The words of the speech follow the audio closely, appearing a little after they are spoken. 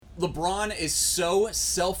LeBron is so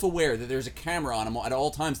self-aware that there's a camera on him at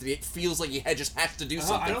all times that it feels like he just has to do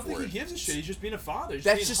something. I don't think he gives a shit. He's just being a father.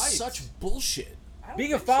 That's just such bullshit.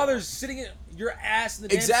 Being a father is sitting in your ass in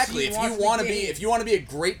the exactly. damn seat If you want to be a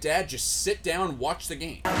great dad, just sit down and watch the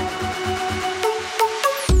game.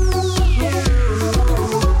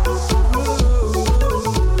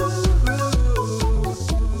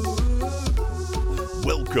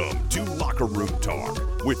 Welcome to Locker Room Talk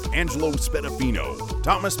with Angelo Spadafino,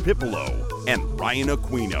 Thomas Pippolo, and Ryan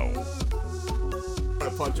Aquino. I'm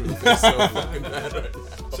gonna punch him in the face so fucking bad right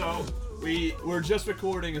now. So we're just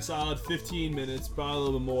recording a solid 15 minutes, probably a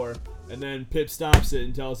little bit more, and then Pip stops it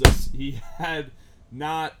and tells us he had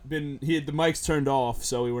the mics turned off,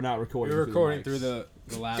 so we were not recording. We were recording through the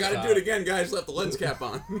laptop. Gotta do it again, guys. Left the lens cap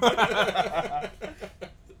on.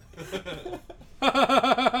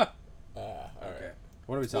 Okay.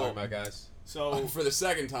 What are we talking about, guys? So for the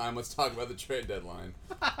second time, let's talk about the trade deadline.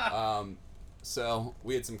 So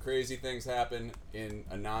we had some crazy things happen in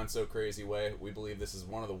a not-so-crazy way. We believe this is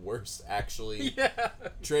one of the worst, actually,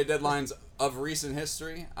 trade deadlines of recent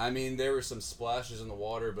history. I mean, there were some splashes in the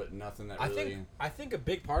water, but nothing that really... I think a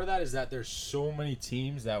big part of that is that there's so many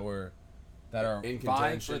teams that are in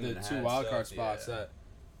vying for the contention two and wildcard stuff, spots that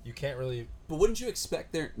you can't really... But wouldn't you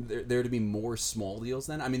expect there to be more small deals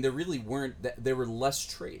then? I mean, there really weren't... There were less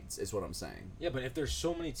trades, is what I'm saying. Yeah, but if there's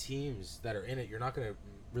so many teams that are in it, you're not going to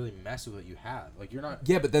really mess with what you have. Like, you're not...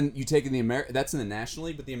 Yeah, but then you take in that's in the National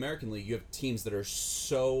League, but the American League, you have teams that are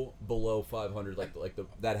so below 500,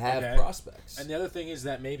 that have prospects. And the other thing is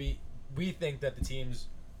that maybe we think that the teams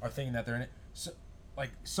are thinking that they're in it. So, like,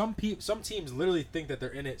 some teams literally think that they're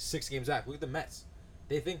in it 6 games back. Look at the Mets.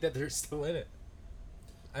 They think that they're still in it.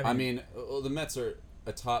 I mean, the Mets are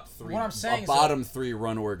a top 3, what I'm saying a bottom 3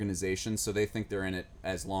 run organization, so they think they're in it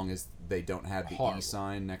as long as they don't have the E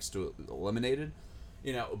sign next to it eliminated.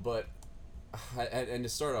 You know, but and to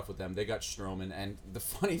start off with them, they got Stroman, and the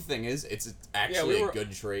funny thing is, it's actually a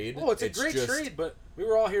good trade. Oh, it's a great trade, but we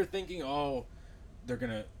were all here thinking, oh, they're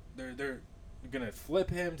gonna flip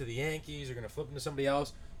him to the Yankees, they're gonna flip him to somebody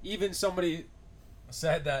else. Even somebody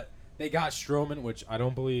said that they got Stroman, which I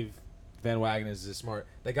don't believe Van Wagenen is this smart.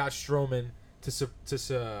 They got Stroman to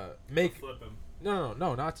make flip him. No,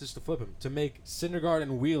 not just to flip him, to make Syndergaard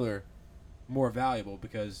and Wheeler more valuable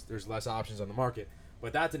because there's less options on the market.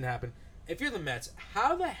 But that didn't happen. If you're the Mets,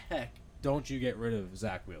 how the heck don't you get rid of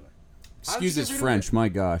Zach Wheeler? Excuse his French, my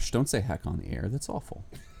gosh. Don't say heck on the air. That's awful.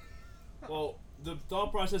 Well, the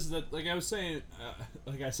thought process is that, like I was saying,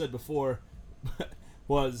 like I said before,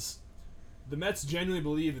 was the Mets genuinely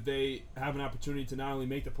believe that they have an opportunity to not only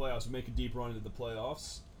make the playoffs, but make a deep run into the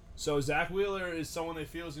playoffs. So Zach Wheeler is someone they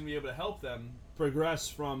feel is going to be able to help them progress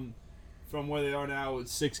from where they are now,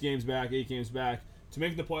 6 games back, 8 games back, to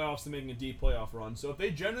making the playoffs, to making a deep playoff run. So if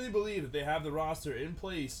they genuinely believe that they have the roster in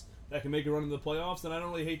place that can make a run into the playoffs, then I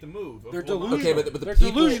don't really hate the move. They're delusional. Okay, but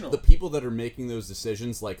the people that are making those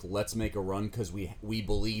decisions, like, let's make a run because we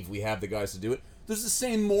believe we have the guys to do it, there's the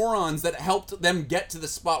same morons that helped them get to the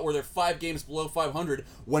spot where they're 5 games below 500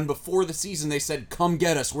 when before the season they said, come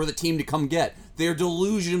get us, we're the team to come get. They're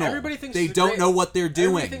delusional. Everybody thinks they don't know what they're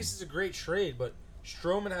doing. Everybody thinks it's a great trade, but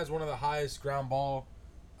Stroman has one of the highest ground ball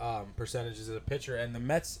percentages as a pitcher, and the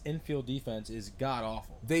Mets' infield defense is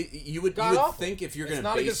god-awful. You would think if you're going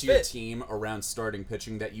to base your team around starting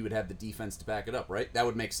pitching that you would have the defense to back it up, right? That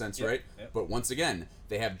would make sense, right? Yep. But once again,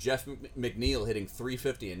 they have Jeff McNeil hitting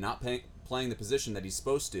 .350 and not playing the position that he's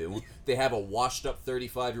supposed to. They have a washed-up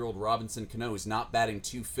 35-year-old Robinson Cano who's not batting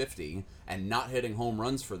 .250 and not hitting home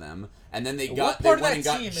runs for them. And then they went and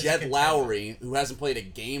got Jed Lowry, who hasn't played a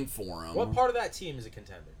game for him. What part of that team is a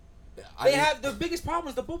contender? Have the biggest problem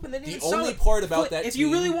is the bullpen. They need the only part about that if team,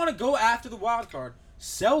 you really want to go after the wild card,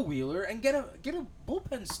 sell Wheeler and get a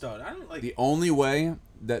bullpen stud. I don't like the only way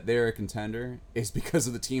that they're a contender is because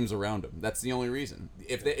of the teams around them. That's the only reason.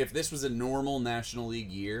 If this was a normal National League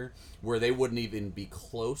year where they wouldn't even be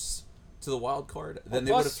close to the wild card, then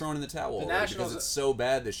they would have thrown in the towel because it's so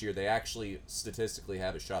bad this year. They actually statistically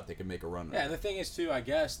have a shot they can make a run. Yeah, and the thing is too, I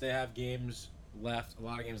guess they have games left, a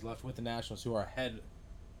lot of games left with the Nationals who are ahead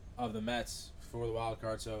of the Mets for the wild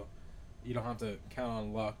card, so you don't have to count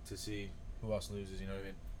on luck to see who else loses. You know what I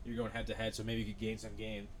mean? You're going head to head, so maybe you could gain some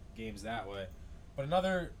games that way. But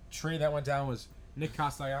another trade that went down was Nick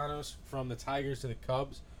Castellanos from the Tigers to the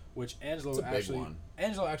Cubs, which Angelo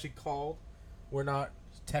actually called. We're not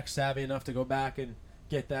tech savvy enough to go back and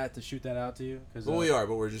get that to shoot that out to you? Well, we are,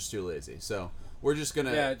 but we're just too lazy. So we're just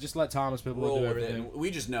gonna just let Thomas Pipolo roll do with everything. it.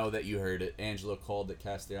 We just know that you heard it. Angelo called that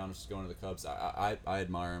Castellanos is going to the Cubs. I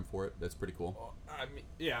admire him for it. That's pretty cool. I mean,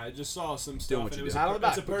 yeah, I just saw some Doing stuff. what And you it was do. Pat on the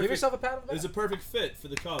back. perfect, Give yourself a pat on the back. It's a perfect fit for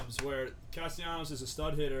the Cubs, where Castellanos is a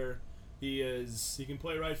stud hitter. He can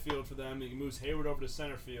play right field for them. He moves Hayward over to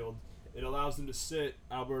center field. It allows them to sit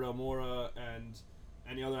Alberto Mora and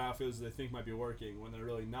any other outfielders they think might be working when they're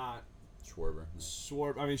really not.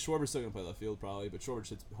 Schwarber's still gonna play left field probably, but Schwarber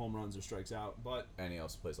hits home runs or strikes out. But and he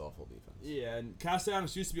also plays awful defense. yeah, and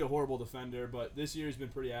Castellanos used to be a horrible defender, but this year he's been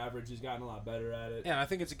pretty average. He's gotten a lot better at it. Yeah, I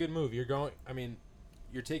think it's a good move. You're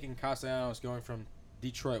taking Castellanos going from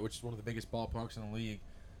Detroit, which is one of the biggest ballparks in the league,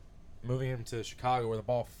 moving him to Chicago where the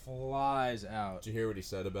ball flies out. Did you hear what he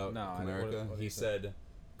said about Comerica? What he said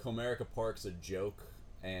Comerica Park's a joke,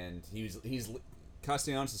 and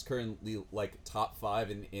Castellanos is currently like top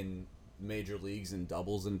 5 in major leagues in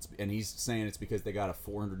doubles, and he's saying it's because they got a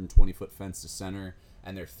 420-foot fence to center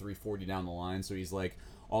and they're 340 down the line. So he's like,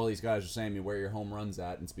 all these guys are saying me where your home runs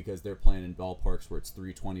at, and it's because they're playing in ballparks where it's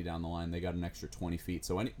 320 down the line. They got an extra 20 feet.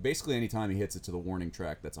 So basically any time he hits it to the warning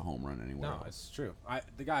track, that's a home run anywhere. No, it's true.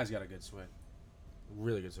 The guy's got a good swing.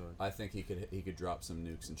 Really good swing. I think he could drop some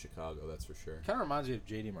nukes in Chicago. That's for sure. Kind of reminds me of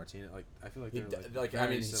JD Martinez. Like I feel like they're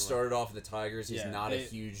he started off with the Tigers. He's not a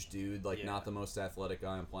huge dude, Yeah. not the most athletic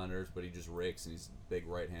guy on planet Earth, but he just rakes, and he's a big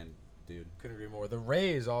right hand dude. Couldn't agree more. The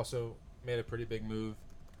Rays also made a pretty big move.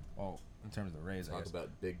 Well, in terms of the Rays, I Talk guess.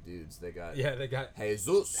 about big dudes. They got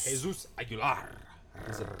Jesus Aguilar.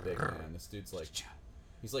 He's a big man. This dude's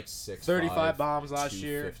he's like 6'5", 35 bombs last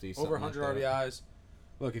year, over 100 like that. RBIs.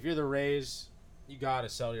 Look, if you're the Rays, you gotta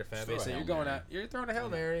sell your fan base. You're throwing a Hail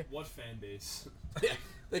Mary. What fan base?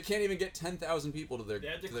 They can't even get 10,000 people to their They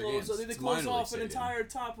had to their close. games. They It's closed minor off league an stadium. entire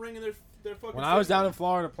top ring in their fucking. When I was down in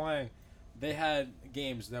Florida playing, they had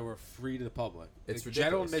games that were free to the public. It's Like,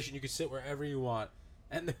 general ridiculous. admission. You could sit wherever you want,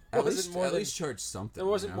 and there At wasn't least charge something. There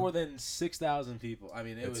wasn't you know? more than 6,000 people. I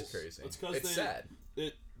mean, it was crazy. It's because It's sad.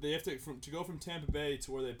 They have to go from Tampa Bay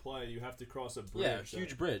to where they play. You have to cross a bridge. Yeah, a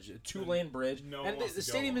huge bridge, a 2-lane bridge. No And one wants the to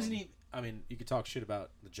go stadium on. isn't even. I mean, you could talk shit about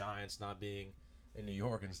the Giants not being in New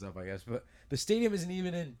York and stuff, I guess, but the stadium isn't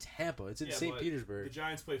even in Tampa. It's in St. but Petersburg. The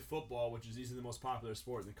Giants play football, which is easily the most popular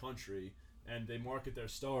sport in the country, and they market their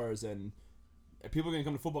stars, and people are going to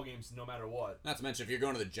come to football games no matter what. Not to mention, if you're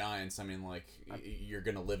going to the Giants, I mean, you're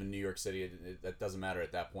going to live in New York City. That doesn't matter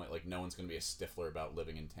at that point. Like, no one's going to be a stiffler about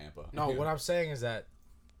living in Tampa. No, what I'm saying is that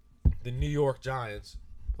the New York Giants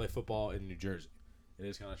play football in New Jersey. It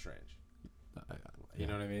is kind of strange. You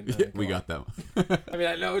know what I mean? Yeah, we got that one. I mean,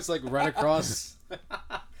 I know it's like right across.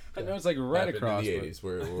 I know it's like right Happened across. in the but-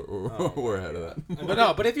 80s. We're ahead of that. But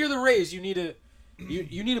no, but if you're the Rays, you need to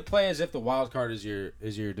you need to play as if the wild card is your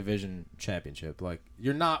division championship. Like,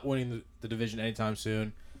 you're not winning the division anytime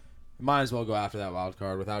soon. You might as well go after that wild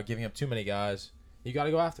card without giving up too many guys. You got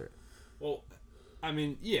to go after it. Well, I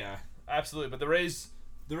mean, yeah, absolutely. But the Rays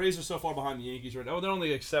are so far behind the Yankees right now. Oh, they're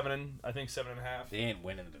only like 7.5. They ain't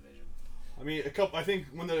winning the division. I mean, I think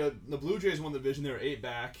when the Blue Jays won the division, they were 8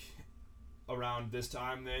 back. Around this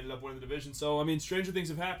time, they ended up winning the division. So, I mean, stranger things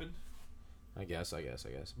have happened. I guess.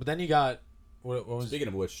 But then you got what was? Speaking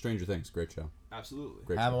of which, Stranger Things, great show. Absolutely.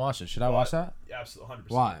 Great I haven't show. watched it. Should I watch that? Absolutely, 100%.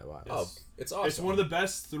 Why? It's awesome. It's one of the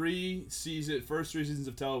best first 3 seasons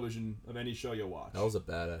of television of any show you'll watch. Elle's a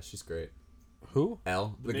badass. She's great. Who?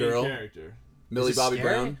 Elle, the main girl, character. Millie Is it Bobby scary?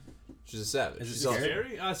 Brown. She's a savage. Is it She's awesome.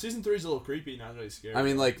 Scary? Season 3 is a little creepy, not really scary. I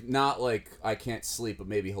mean, not like I can't sleep, but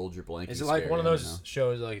maybe hold your blanket. Is it like one of those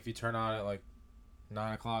shows like if you turn on at like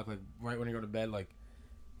 9 o'clock, like right when you go to bed, like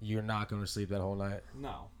you're not going to sleep that whole night?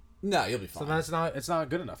 No, you'll be fine. So it's not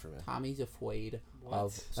good enough for me. Tommy's afraid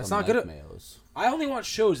of That's some not good. nightmares. I only want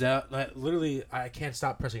shows that literally I can't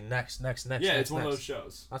stop pressing next. Yeah, it's one of those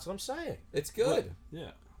shows. That's what I'm saying. It's good.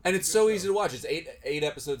 Yeah. And it's so easy to watch. It's eight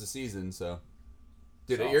episodes a season, so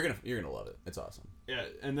dude, So- you're gonna love it. It's awesome. Yeah,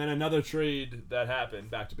 and then another trade that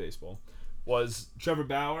happened, back to baseball, was Trevor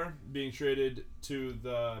Bauer being traded to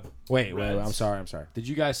the Wait, Reds. I'm sorry. Did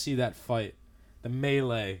you guys see that fight? The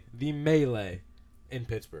melee in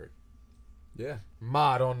Pittsburgh. Yeah,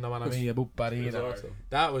 Madonna mia bupparina. awesome.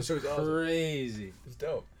 That was It was awesome. crazy. it's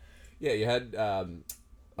dope. Yeah, you had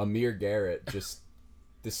Amir Garrett just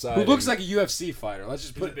Who decided looks like a UFC fighter? Let's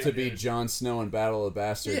just put to be Jon Snow in Battle of the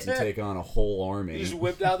Bastards and Yeah. take on a whole He army. just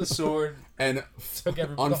whipped out the sword. And Took the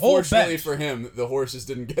whole unfortunately bench. for him, the horses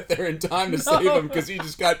didn't get there in time to save him because he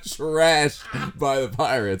just got trashed by the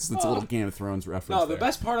pirates. That's a little Game of Thrones reference. No, the there.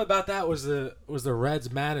 best part about that was the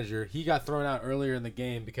Reds manager. He got thrown out earlier in the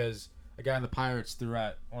game because a guy in the Pirates threw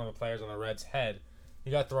at one of the players on the Reds' head.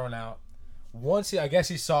 He got thrown out. once I guess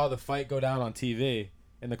he saw the fight go down on TV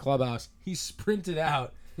in the clubhouse, he sprinted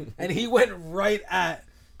out and he went right at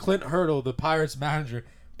Clint Hurdle, the Pirates manager.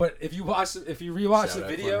 But if you rewatch the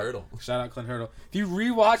video, shout out Clint Hurdle. If you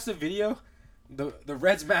rewatch the video, the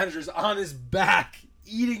Reds manager's on his back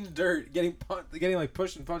eating dirt, getting like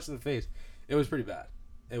pushed and punched in the face. It was pretty bad.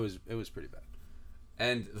 It was pretty bad.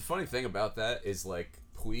 And the funny thing about that is, like,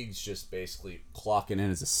 Puig's just basically clocking in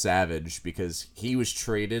as a savage because he was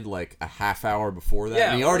traded like a half hour before that. Yeah,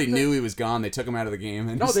 and he already knew he was gone. They took him out of the game,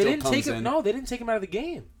 and they didn't take him. No, they didn't take him out of the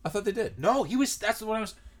game. I thought they did. No, he was. That's what I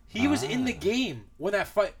was. He was in the game when that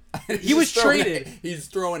fight. He was traded. He's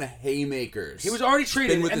throwing haymakers. He was already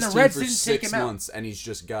traded, and the Reds didn't take him out. 6 months, and he's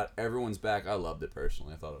just got everyone's back. I loved it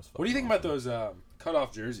personally. I thought it was fun. What do you think about those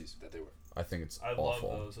cutoff jerseys that they wear? I think it's awful.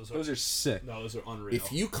 Love those. Those are sick. No, those are unreal.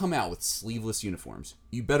 If you come out with sleeveless uniforms,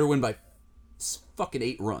 you better win by fucking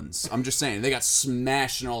 8 runs. I'm just saying. They got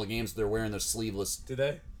smashed in all the games. They're wearing those sleeveless. Did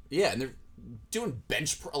they? Yeah, and they're doing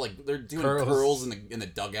they're doing curls in the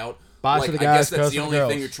dugout. Buys for the guys, I guess that's curls the for only the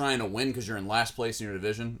girls. thing you're trying to win because you're in last place in your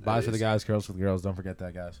division. Buys for the guys, curls for the girls. Don't forget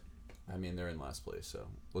that, guys. I mean, they're in last place, so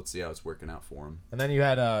let's see how it's working out for them. And then you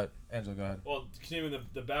had Angela. Go ahead. Well, continuing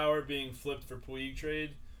the Bauer being flipped for Puig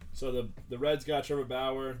trade. So the Reds got Trevor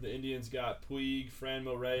Bauer. The Indians got Puig,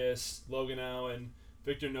 Franmil Reyes, Logan Allen,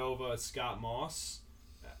 Victor Nova, Scott Moss.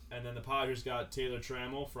 And then the Padres got Taylor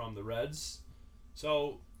Trammell from the Reds.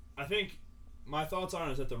 So I think my thoughts on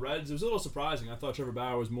it is that the Reds, it was a little surprising. I thought Trevor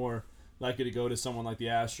Bauer was more likely to go to someone like the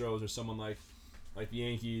Astros or someone like the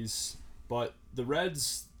Yankees. But the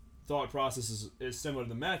Reds' thought process is similar to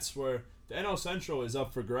the Mets, where the NL Central is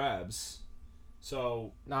up for grabs.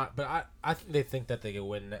 So but I think they think that they can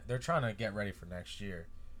win. They're trying to get ready for next year.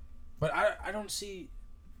 But I don't see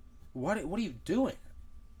what are you doing?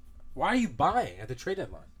 Why are you buying at the trade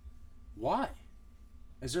deadline? Why?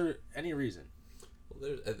 Is there any reason?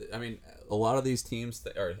 Well, I mean, a lot of these teams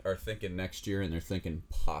are thinking next year, and they're thinking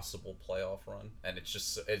possible playoff run, and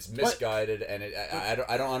it's misguided, and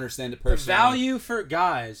I don't understand it personally. The value for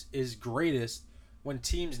guys is greatest when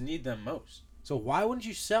teams need them most. So why wouldn't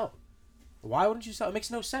you sell? Why wouldn't you sell? It makes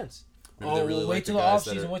no sense. Wait till the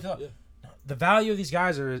offseason. The value of these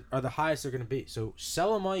guys are the highest they're going to be. So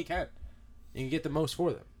sell them while you can. You can get the most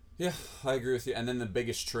for them. Yeah, I agree with you. And then the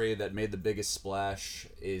biggest trade that made the biggest splash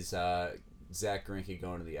is Zach Greinke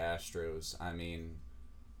going to the Astros. I mean,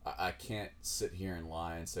 I can't sit here and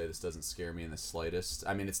lie and say this doesn't scare me in the slightest.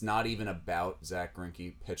 I mean, it's not even about Zach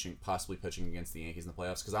Greinke possibly pitching against the Yankees in the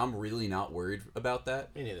playoffs, because I'm really not worried about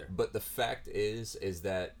that. Me neither. But the fact is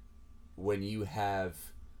that when you have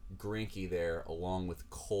Greinke there along with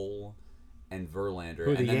Cole and Verlander,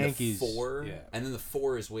 and then Yankees, and then the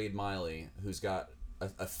 4 is Wade Miley, who's got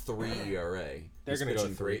a 3 ERA. They're going to go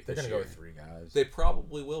with 3. They're going to go with 3 guys. They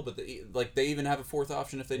probably will, but they even have a 4th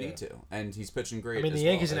option if they need to, and he's pitching great. I mean, the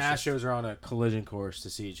Yankees and Astros are on a collision course to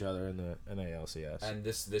see each other in the ALCS. And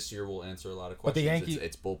this year will answer a lot of questions. But the Yankees,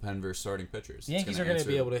 it's bullpen versus starting pitchers. The Yankees are going to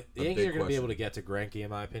be able to. The Yankees are going to be able to get to Greinke, in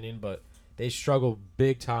my opinion, but they struggle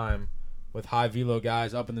big time with high velo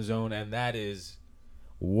guys up in the zone, and that is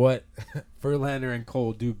what Verlander and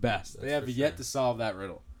Cole do best. They have yet to solve that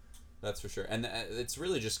riddle. That's for sure, and it's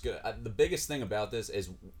really just good. The biggest thing about this is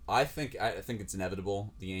I think it's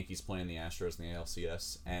inevitable the Yankees playing the Astros in the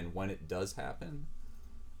ALCS, and when it does happen,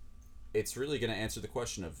 it's really going to answer the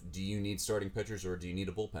question of, do you need starting pitchers or do you need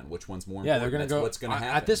a bullpen? Which one's more important? Yeah, they're going to go. What's going to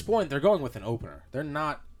happen at this point? They're going with an opener. They're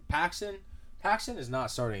not Paxton. Paxton is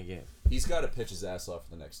not starting a game. He's got to pitch his ass off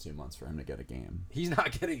for the next 2 months for him to get a game. He's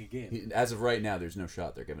not getting a game. As of right now, there's no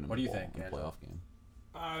shot they're giving him. What do you think in a playoff game?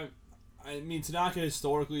 I mean, Tanaka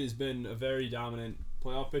historically has been a very dominant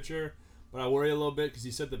playoff pitcher, but I worry a little bit because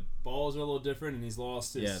he said the balls are a little different and he's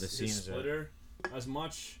lost his splitter as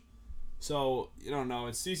much. So, you don't know.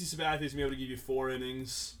 It's CC Sabathia's going to be able to give you 4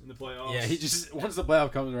 innings in the playoffs. Yeah, he just, once the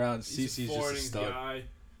playoff comes around, CC's just a stud. Guy.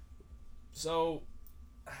 So,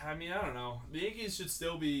 I mean, I don't know. The Yankees should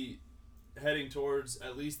still be heading towards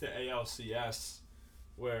at least the ALCS,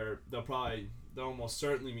 where they'll almost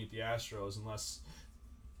certainly meet the Astros unless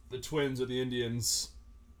the Twins or the Indians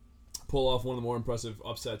pull off one of the more impressive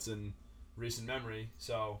upsets in recent memory.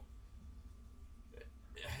 So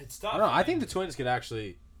it's tough. I don't know. I think the Twins could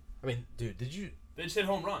actually. I mean, dude, They just hit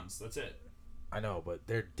home runs. That's it. I know, but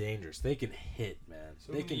they're dangerous. They can hit, man.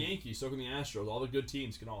 So can the Yankees. So can the Astros. All the good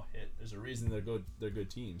teams can all hit. There's a reason they're good. They're good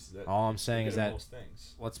teams. All I'm saying is that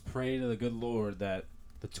let's pray to the good Lord that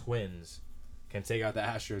the Twins can take out the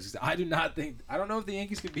Astros. I don't know if the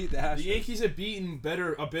Yankees can beat the Astros. The Yankees have beaten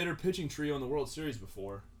a better pitching trio in the World Series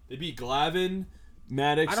before. They beat Glavine,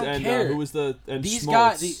 Maddox, and who was the and these Smoltz.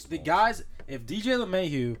 guys? The guys. If DJ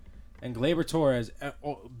LeMahieu and Gleyber Torres,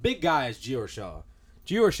 big guy is Gio Urshela.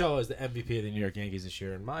 Gio Urshela is the MVP of the New York Yankees this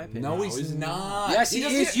year, in my opinion. No, he's not. Yes, he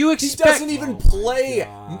is. He doesn't even play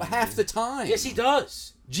half the time. Yes, he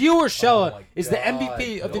does. Gio Urshela is the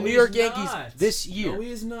MVP of the New York Yankees this year. No,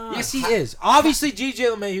 he is not. Yes, he is. Obviously,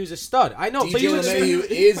 DJ LeMahieu's a stud. I know. DJ LeMahieu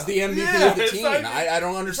is the MVP of the team. I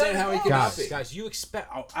don't understand how he cannot be. Guys, you expect...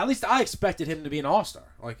 at least I expected him to be an all-star.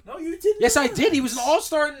 No, you didn't. Yes, I did. He was an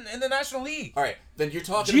all-star in the National League. All right, then you're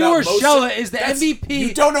talking Gio about Urshela is the MVP.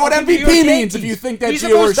 You don't know what MVP means if you think that he's Gio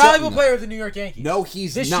the most Urshela... valuable player of the New York Yankees. No,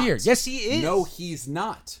 he's this not. Year. Yes, he is. No, he's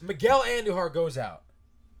not. Miguel Andujar goes out.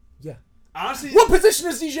 Yeah. Honestly, what position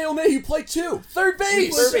does DJ LeMahieu play too? Third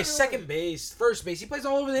base. Third base, second base, first base. He plays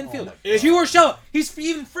all over the infield. Gio Urshela, he's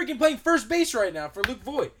even freaking playing first base right now for Luke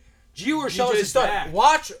Voigt. Gio Urshela is a stud. Back.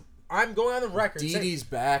 Watch. I'm going on the record. Didi's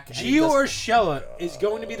back. Gio Urshela is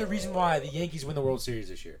going to be the reason why the Yankees win the World Series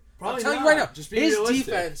this year. Probably I'm telling not. you right now, Just be his realistic.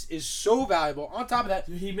 defense is so valuable. On top of that,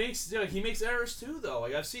 he makes errors too, though.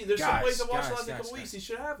 Like I've seen, there's some plays I watched last couple weeks. He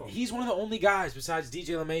should have them. He's one of the only guys besides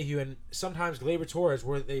DJ LeMahieu and sometimes Gleyber Torres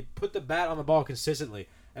where they put the bat on the ball consistently.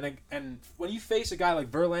 And when you face a guy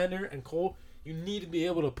like Verlander and Cole, you need to be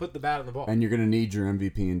able to put the bat on the ball. And you're going to need your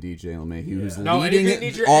MVP in DJ LeMahieu, who's leading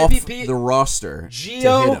off MVP, the roster Gio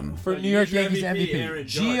to hit him. For New York Yankees MVP.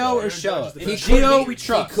 Gio Urshela. Gio we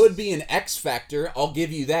trust. He could be an X factor. I'll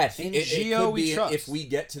give you that. Gio could be, we trust. If we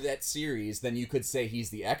get to that series, then you could say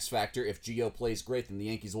he's the X factor. If Gio plays great, then the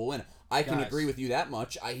Yankees will win. I can agree with you that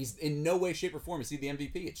much. He's in no way, shape, or form is he the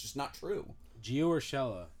MVP. It's just not true. Gio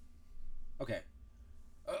Urshela. Okay.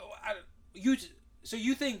 So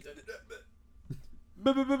you think...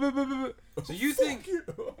 So you think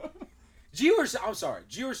Gio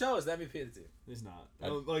Urshela is the MVP of the team? He's not.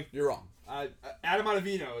 You're wrong. Adam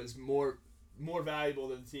Ottavino is more valuable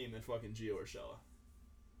to the team than fucking Gio Urshela.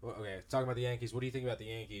 Well, okay, talking about the Yankees. What do you think about the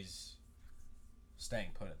Yankees staying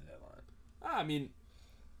put at the deadline? I mean,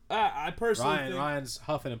 I personally think Ryan's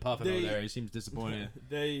huffing and puffing over there. He seems disappointed.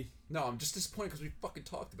 No, I'm just disappointed because we fucking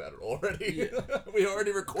talked about it already. Yeah. We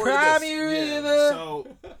already recorded Crimey this. River. Yeah, so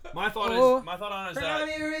my thought on it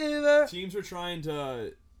is that teams were trying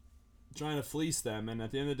to fleece them, and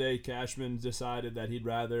at the end of the day, Cashman decided that he'd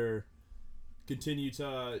rather continue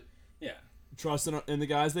to trust in the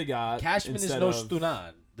guys they got. Cashman is no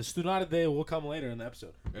Stunad. The Stunad day will come later in the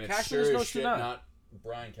episode. And Cashman is no Stunad. Not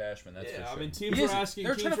Brian Cashman, that's for sure. I mean, teams were asking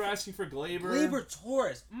for Gleyber. Gleyber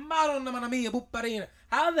Torres.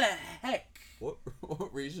 How the heck? What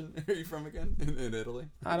region are you from again? In Italy?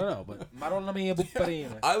 I don't know, but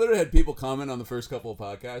I literally had people comment on the first couple of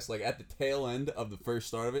podcasts, like at the tail end of the first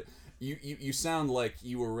start of it, you sound like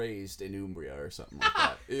you were raised in Umbria or something like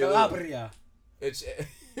that. Calabria. It's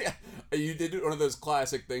you did one of those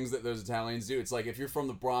classic things that those Italians do. It's like if you're from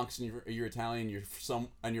the Bronx and you're Italian,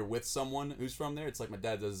 you're with someone who's from there. It's like my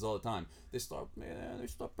dad does this all the time. They start bringing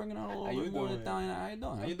out a little bit more Italian. How you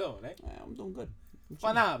doing? How you doing? Eh? Yeah, I'm doing good.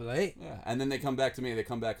 Yeah, and then they come back to me. They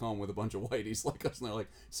come back home with a bunch of whiteys like us, and they're like,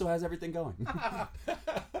 "So how's everything going?"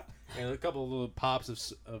 And a couple of little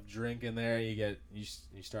pops of drink in there, you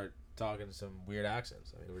start talking some weird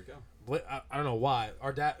accents. I mean, there we go. I don't know why.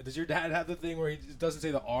 Does your dad have the thing where he doesn't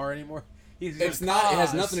say the R anymore? It's not. It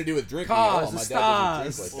has nothing to do with drinking at all. My dad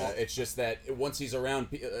doesn't drink like that. It's just that once he's around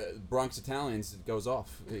Bronx Italians, it goes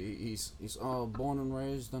off. He's born and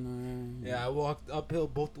raised in. Yeah, I walked uphill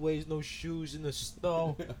both ways, no shoes in the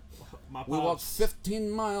snow. We walked 15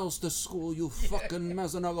 miles to school. You fucking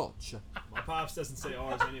mezzanagoccia. My pops doesn't say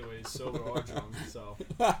R's anyways, sober or drunk. So.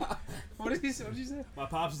 What did you say? My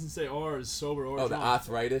pops doesn't say R's, sober or drunk. Oh, the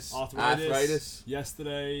arthritis.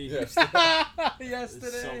 Yesterday. Yesterday.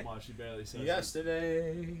 So much he barely says.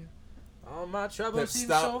 Yesterday. All my troubles seem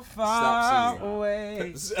so far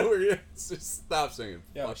away. Stop singing.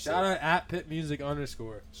 Yo, shout out at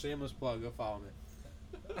 @pitmusic_. Shameless plug. Go follow me.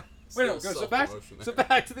 Wait, no, go. So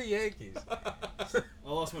back to the Yankees. I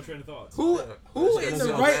lost my train of thought. Who in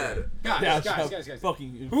the right guys?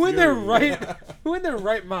 Fucking who in their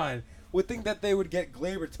right mind would think that they would get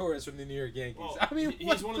Gleyber Torres from the New York Yankees? Well, I mean,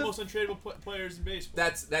 he's one of the most untradeable players in baseball.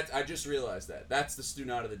 That's. I just realized that. That's the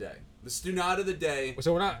Stunad of the day. The Stunad of the day.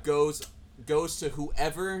 So we're not goes to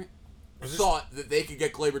whoever thought that they could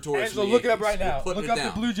get Gleyber Torres. Angelo, look it up right now. Look up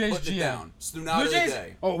the Blue Jays GM. Stunad of the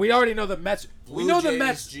day. Oh, we already know the Mets. We know the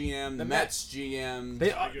Mets GM. The Mets GM.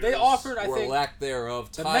 They offered, I think, or lack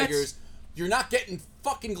thereof. Tigers. You're not getting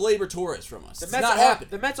fucking Gleyber Torres from us. It's not happening.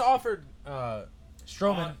 The Mets offered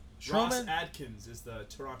Stroman. Ross Atkins is the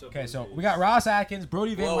Toronto. Okay, so we got Ross Atkins,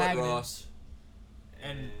 Brody Van Wagenen, Ross.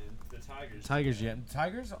 and the Tigers.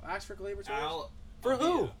 Tigers asked for Gleyber Torres. Al for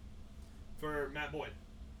who? For Matt Boyd.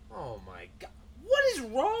 Oh my God! What is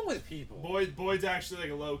wrong with people? Boyd's actually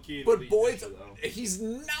like a low key. But Boyd's he's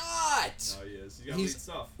not. No, he is. He's got lead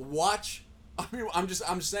stuff. Watch. I mean, I'm just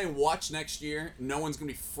saying. Watch next year. No one's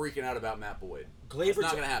gonna be freaking out about Matt Boyd. It's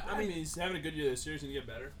not gonna happen. I mean, he's having a good year this year. He's gonna get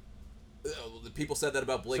better. The people said that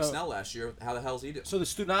about Blake Snell last year. How the hell's he doing? So the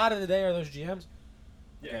student of the day are those GMs?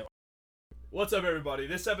 Yeah. Okay. What's up, everybody?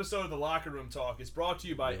 This episode of the Locker Room Talk is brought to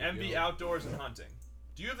you by MV Outdoors and Hunting.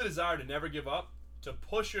 Do you have the desire to never give up, to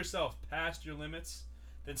push yourself past your limits?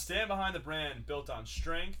 Then stand behind the brand built on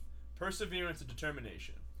strength, perseverance, and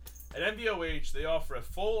determination. At MVOH, they offer a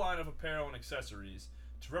full line of apparel and accessories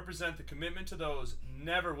to represent the commitment to those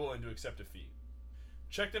never willing to accept defeat.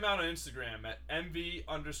 Check them out on Instagram at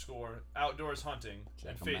MV_Outdoors Hunting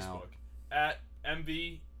and Facebook at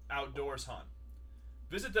MV Outdoors Hunt.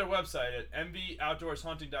 Visit their website at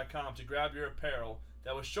mvoutdoorshunting.com to grab your apparel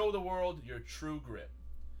that will show the world your true grit.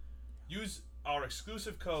 Use our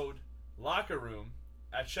exclusive code LOCKERROOM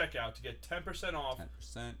at checkout to get 10% off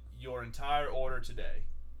 10%. your entire order today.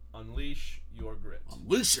 Unleash your grit.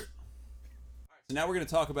 Unleash it. So now we're going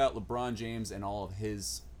to talk about LeBron James and all of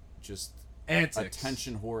his just Antics.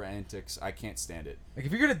 attention whore antics. I can't stand it. Like,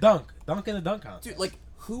 if you're going to dunk in the dunk contest. Dude, like,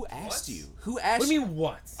 who asked you? Who asked What do you mean,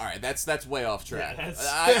 what? All right, that's way off track. Yeah,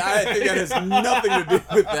 I think that has nothing to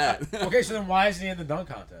do with that. Okay, so then why isn't he in the dunk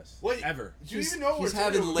contest? Wait, Ever. Do you even know He's what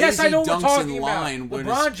having lazy Yes, I know what we're dunks talking in about. line. When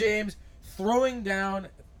LeBron James throwing down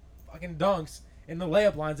fucking dunks in the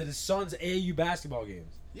layup lines at his son's AAU basketball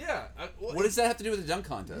games. Yeah. What does that have to do with the dunk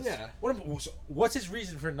contest? Yeah. What's his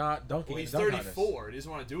reason for not dunking Well, in he's the dunk 34. contest? He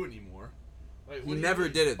doesn't want to do it anymore. Like, He never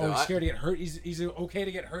did it, though. Oh, he's scared to get hurt. He's okay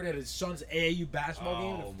to get hurt at his son's AAU basketball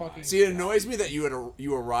game. Oh, Fucking See, it annoys me that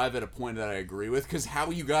you arrive at a point that I agree with, because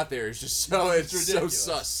how you got there is just so it's so ridiculous.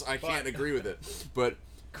 sus. I can't agree with it. But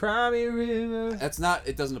Cry me a river. that's not.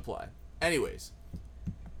 It doesn't apply. Anyways,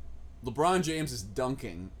 LeBron James is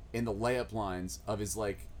dunking in the layup lines of his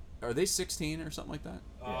Are they 16 or something like that?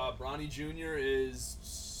 Bronny Jr.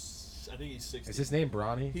 is, I think he's 16. Is his name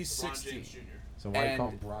Bronny? He's LeBron 16. James Jr. So why do you call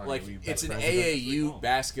him Bronny? Like, Were you it's best an friends with him? AAU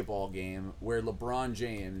basketball game where LeBron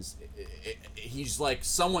James, he's like,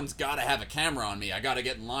 someone's got to have a camera on me. I got to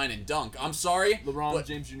get in line and dunk. I'm sorry. LeBron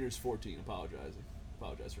James Jr. is 14. Apologize for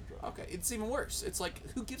interrupting. Okay, it's even worse. It's like,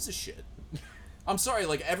 who gives a shit? I'm sorry,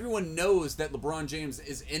 like, everyone knows that LeBron James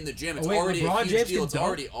is in the gym. It's already LeBron a huge James deal. can It's dunk?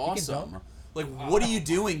 already He can awesome. dunk? Like, what are you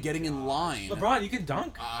doing getting in line? LeBron, you can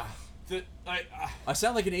dunk. I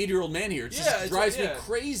sound like an 8-year-old man here. It just drives me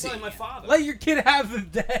crazy. It's like my father. Let your kid have the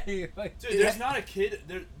day. Like, Dude, there's not a kid.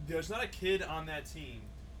 There's not a kid on that team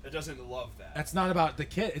that doesn't love that. that's not about the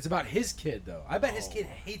kid. It's about his kid, though. I bet his kid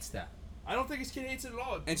hates that. I don't think his kid hates it at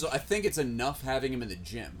all. And so I think it's enough having him in the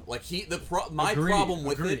gym. Like my Agreed, problem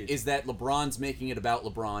with agreed. it is that LeBron's making it about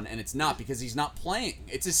LeBron, and it's not, because he's not playing.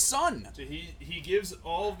 It's his son. So he gives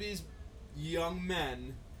all of these young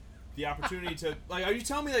men the opportunity to, like, are you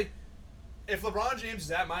telling me, like, if LeBron James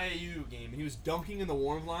is at my AU game and he was dunking in the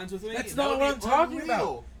warm lines with me, That's that not would what be I'm talking unreal.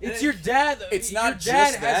 about. And It's your dad. It's your not dad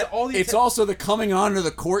just has that. all these It's also the coming onto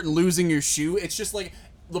the court and losing your shoe. It's just like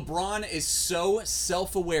LeBron is so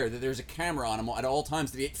self-aware that there's a camera on him at all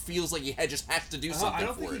times that it feels like he just has to do something. I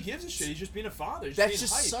don't for think it. he gives a shit. He's just being a father. He's That's being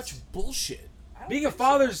just hyped. such bullshit. Being a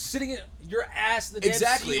father is sitting in your ass in the damn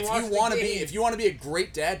Exactly. seat If watching you the want to game. if you want to be a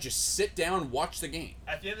great dad, just sit down and watch the game.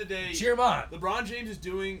 At the end of the day, Cheer him on. LeBron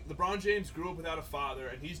James grew up without a father,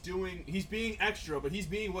 and he's being extra, but he's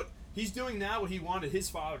being what he's doing now, what he wanted his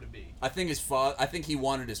father to be. I think he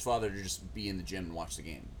wanted his father to just be in the gym and watch the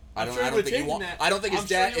game. I don't think his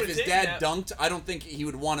dad. If his dad dunked, I don't think he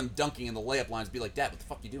would want him dunking in the layup lines. Be like, Dad, what the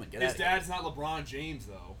fuck are you doing? Get out His of here. dad's not LeBron James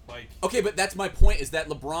though. Like, okay, but that's my point. Is that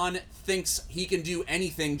LeBron thinks he can do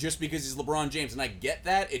anything just because he's LeBron James, and I get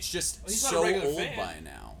that. It's just he's not so a regular old fan. by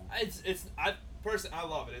now. I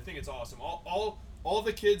love it. I think it's awesome. All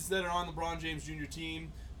the kids that are on LeBron James Jr.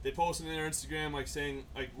 team, they post on their Instagram like saying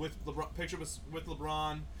like with LeBron, picture with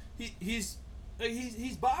LeBron. He's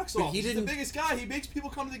box office. He's the biggest guy. He makes people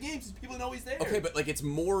come to the games because people know he's there. Okay, but like it's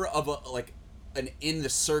more of an in the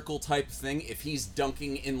circle type thing. If he's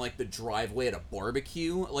dunking in like the driveway at a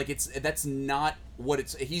barbecue, like that's not what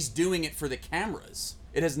it's. He's doing it for the cameras.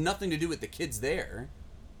 It has nothing to do with the kids there.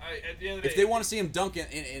 At the end of the If day, they want to see him dunk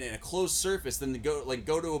in a closed surface, then they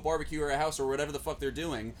go to a barbecue or a house or whatever the fuck they're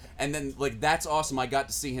doing, and then like that's awesome. I got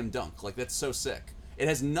to see him dunk. Like that's so sick. It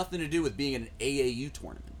has nothing to do with being in an AAU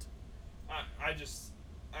tournament.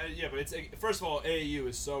 but it's first of all, AAU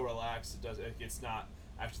is so relaxed. It's not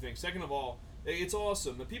actually thing. Second of all, it's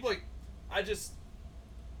awesome. The people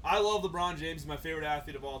I love LeBron James. He's my favorite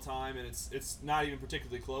athlete of all time, and it's not even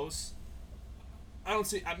particularly close. I don't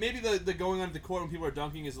see. Maybe the going onto the court when people are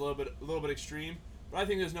dunking is a little bit extreme, but I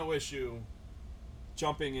think there's no issue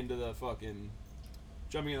jumping into the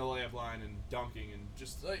layup line and dunking and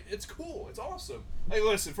just like it's cool. It's awesome. Hey,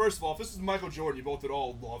 listen. First of all, if this is Michael Jordan, you both would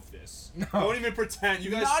all love this. No. Don't even pretend.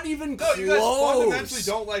 You guys not even close. You guys fundamentally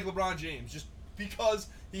don't like LeBron James just because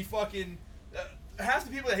he fucking half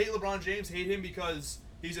the people that hate LeBron James hate him because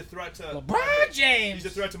he's a threat to LeBron James. He's a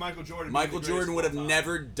threat to Michael Jordan. Michael Jordan would have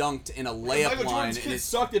never dunked in a layup Michael line. Jordan's kids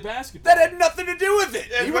sucked at basketball. That had nothing to do with it.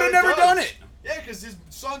 Yeah, he would have never done it. Yeah, because his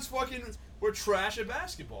sons fucking were trash at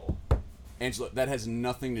basketball. Angelo, that has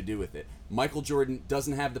nothing to do with it. Michael Jordan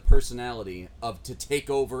doesn't have the personality to take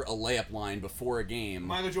over a layup line before a game.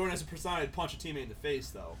 Michael Jordan has a personality to punch a teammate in the face,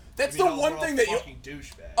 though. That's the one thing that you fucking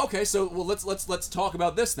douchebag. Okay, so let's talk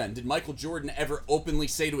about this then. Did Michael Jordan ever openly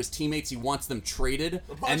say to his teammates he wants them traded?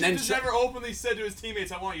 LeBron James never openly said to his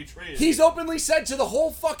teammates, "I want you traded." He's openly said to the whole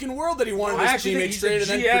fucking world that he wanted his teammates traded.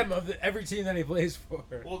 He's the GM of every team that he plays for.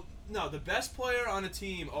 Well, no, the best player on a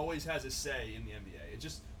team always has a say in the NBA. It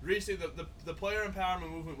just recently the player empowerment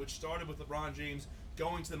movement, which started with LeBron James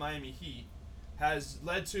going to the Miami Heat, has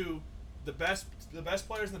led to the best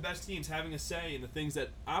players and the best teams having a say in the things that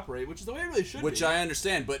operate, which is the way it really should be. Which I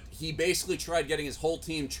understand, but he basically tried getting his whole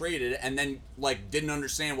team traded and then didn't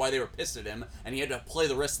understand why they were pissed at him, and he had to play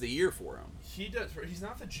the rest of the year for him. He's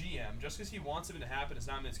not the GM. Just because he wants it to happen does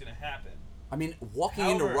not mean it's going to happen. I mean,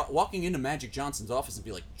 walking into Magic Johnson's office and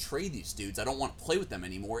be like, trade these dudes, I don't want to play with them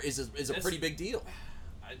anymore, is a pretty big deal.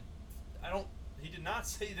 He did not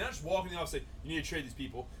just walk in the office and say, you need to trade these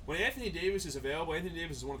people. When Anthony Davis is available, Anthony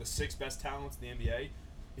Davis is one of the 6 best talents in the NBA.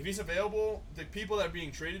 If he's available, the people that are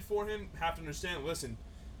being traded for him have to understand, listen,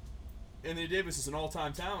 Anthony Davis is an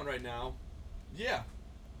all-time talent right now. Yeah.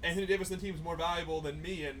 Anthony Davis and the team is more valuable than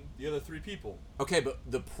me and the other 3 people. Okay, but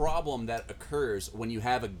the problem that occurs when you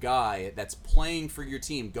have a guy that's playing for your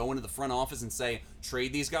team go into the front office and say,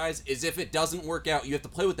 trade these guys, is if it doesn't work out, you have to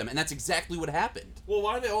play with them. And that's exactly what happened. Well,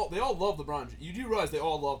 why do they all love LeBron? You do realize they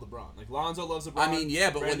all love LeBron. Like, Lonzo loves LeBron. I mean, yeah,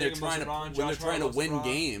 but when they're trying to win LeBron.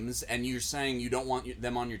 games and you're saying you don't want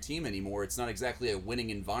them on your team anymore, it's not exactly a winning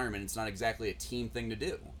environment. It's not exactly a team thing to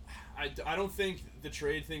do. I don't think the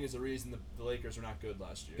trade thing is the reason the Lakers are not good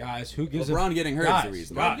last year. Guys, who gives LeBron getting hurt is the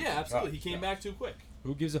reason. Yeah, absolutely. He came back too quick.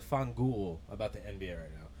 Who gives a fangool about the NBA right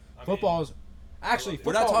now? Football's actually.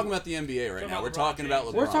 We're not talking about the NBA right now. We're talking about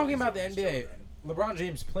LeBron. We're talking about the NBA. LeBron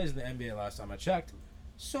James plays in the NBA last time I checked.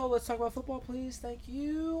 So let's talk about football, please. Thank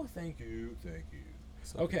you.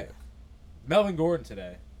 Okay. Melvin Gordon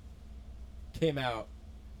today came out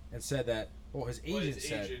and said that. Well, his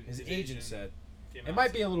agent said. It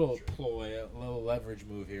might be a little ploy, a little leverage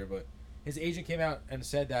move here, but his agent came out and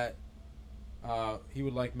said that he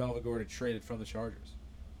would like Melvin Gordon traded from the Chargers.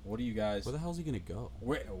 What do you guys? Where the hell is he gonna go?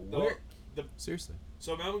 Where? Seriously.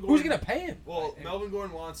 So Melvin Gordon. Who's gonna pay him? Well, Melvin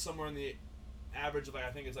Gordon wants somewhere in the average of I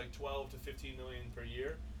think it's 12 to 15 million per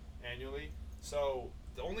year annually. So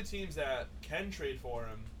the only teams that can trade for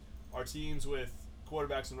him are teams with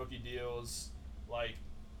quarterbacks and rookie deals, like.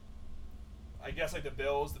 I guess the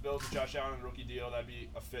Bills. The Bills with Josh Allen on a rookie deal, that'd be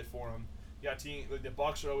a fit for him. You got the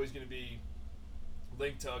Bucs are always going to be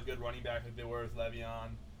linked to a good running back like they were with Le'Veon.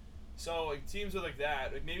 So teams are like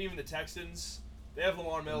that. Maybe even the Texans. They have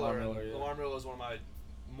Lamar Miller. Lamar Miller is one of my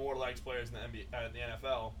more liked players in the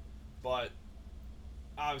NFL. But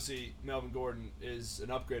obviously Melvin Gordon is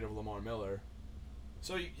an upgrade of Lamar Miller.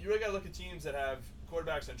 So you really got to look at teams that have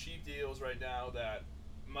quarterbacks on cheap deals right now that.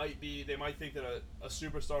 They might think that a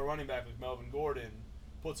superstar running back like Melvin Gordon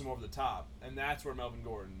puts him over the top, and that's where Melvin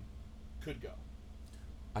Gordon could go.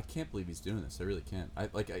 I can't believe he's doing this. I really can't. I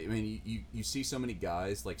mean, you see so many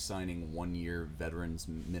guys signing 1-year veterans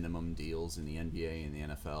minimum deals in the NBA and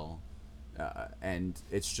the NFL, and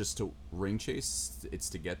it's just to ring chase. It's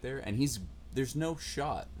to get there, and there's no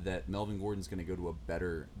shot that Melvin Gordon's going to go to a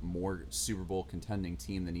better, more Super Bowl contending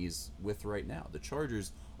team than he's with right now. The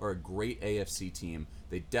Chargers are a great AFC team.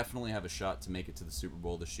 They definitely have a shot to make it to the Super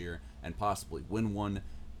Bowl this year and possibly win one.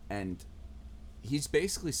 And he's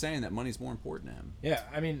basically saying that money's more important to him. Yeah,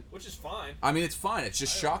 I mean... Which is fine. I mean, it's fine. It's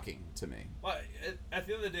just shocking to me. Well, at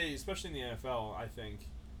the end of the day, especially in the NFL, I think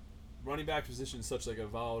running back position is such a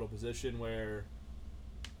volatile position where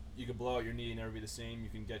you can blow out your knee and never be the same. You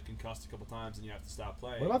can get concussed a couple times and you have to stop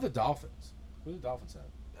playing. What about the Dolphins? Who do the Dolphins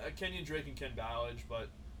have? Kenyon Drake and Ken Ballage, but...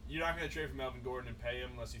 You're not going to trade for Melvin Gordon and pay him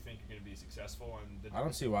unless you think you're going to be successful. And I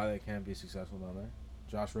don't see why they can't be successful down there.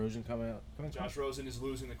 Josh Rosen coming out. Josh Rosen is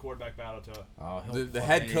losing the quarterback battle to. The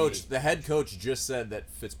head coach. The head coach just said that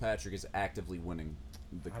Fitzpatrick is actively winning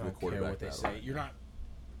the quarterback what battle. They say.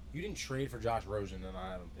 You didn't trade for Josh Rosen and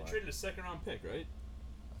I haven't played. They traded a second-round pick, right?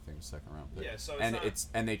 I I think a second round pick. Yeah, so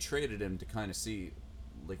and they traded him to kind of see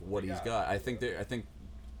like what he's got. I think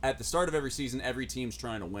at the start of every season, every team's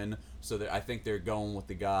trying to win, so I think they're going with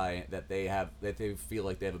the guy that they feel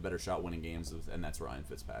like they have a better shot winning games with, and that's Ryan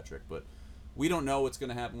Fitzpatrick. But we don't know what's going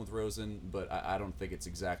to happen with Rosen, but I don't think it's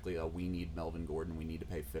exactly we need Melvin Gordon. We need to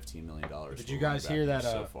pay $15 million. Did you guys hear that?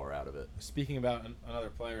 So far out of it. Speaking about another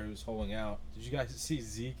player who's holding out, did you guys see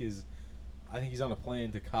Zeke is? I think he's on a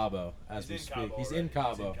plane to Cabo as we speak. He's in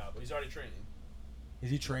Cabo. He's already training. Is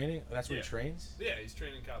he training? That's where he trains? Yeah, he's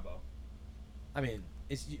training in Cabo. I mean,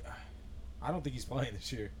 I don't think he's playing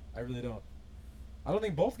this year. I really don't. I don't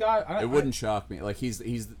think both guys. It wouldn't shock me. Like he's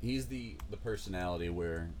the personality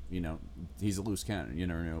where he's a loose cannon. You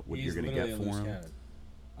never know what you're going to get for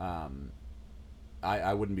him.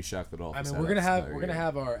 I wouldn't be shocked at all. I mean, we're gonna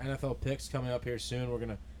have our NFL picks coming up here soon. We're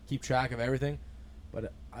gonna keep track of everything.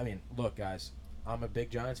 But I mean, look, guys, I'm a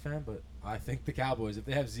big Giants fan, but I think the Cowboys, if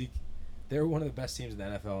they have Zeke, they're one of the best teams in the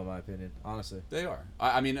NFL, in my opinion. Honestly, they are.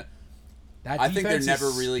 I mean. That I think they're never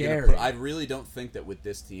really going to. I really don't think that with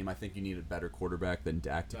this team. I think you need a better quarterback than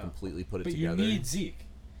Dak to completely put it together. But you need Zeke.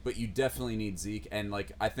 But you definitely need Zeke, and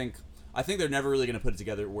I think they're never really going to put it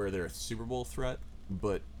together where they're a Super Bowl threat.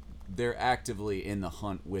 But they're actively in the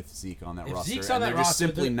hunt with Zeke on that roster, and they're just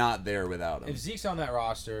simply not there without him. If Zeke's on that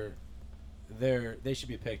roster, they should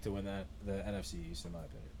be picked to win the NFC East, in my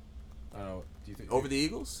opinion. I don't know. Do you think over the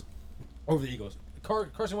Eagles? Over the Eagles.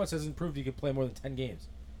 Carson Wentz hasn't proved he could play more than 10 games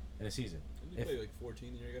in a season. He played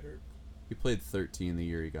 14 the year he got hurt. He played 13 the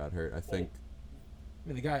year he got hurt. I think. I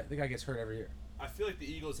mean, the guy gets hurt every year. I feel like the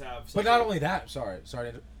Eagles have. But not only that. Sorry.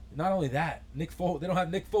 Not only that. Nick Foles. They don't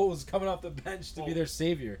have Nick Foles coming off the bench to be their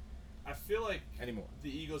savior. I feel like anymore. The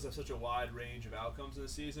Eagles have such a wide range of outcomes in the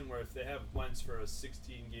season. Where if they have Wentz for a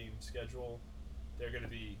 16-game schedule,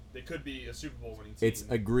 they could be a Super Bowl winning team. It's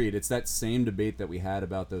agreed. It's that same debate that we had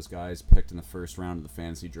about those guys picked in the first round of the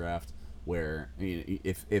fantasy draft. Where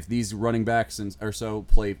if these running backs or so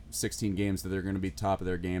play 16 games, that they're going to be top of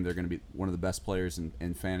their game, they're going to be one of the best players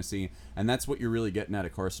in fantasy, and that's what you're really getting out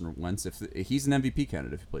of Carson Wentz. If he's an MVP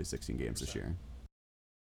candidate if he plays 16 games this year.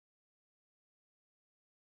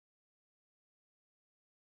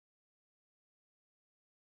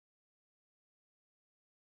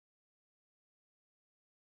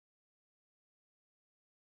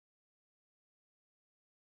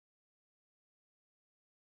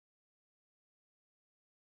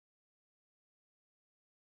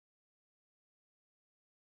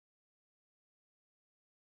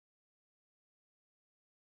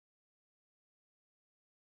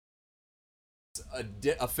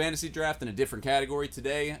 A fantasy draft in a different category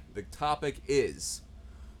today. The topic is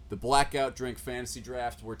the Blackout Drink Fantasy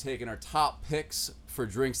Draft. We're taking our top picks for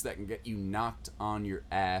drinks that can get you knocked on your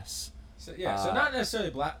ass. So not necessarily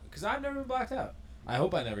black, because I've never been blacked out. I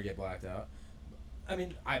hope I never get blacked out. I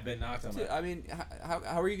mean, I've been knocked on. I mean,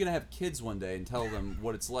 how are you gonna have kids one day and tell them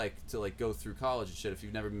what it's like to go through college and shit if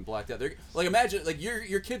you've never been blacked out? They're imagine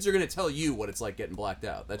your kids are gonna tell you what it's like getting blacked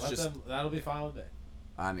out. That'll be fine with me.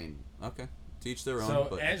 I mean, okay. Teach their own.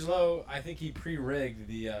 So Angelo, I think he pre-rigged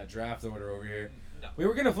the draft order over here. No. We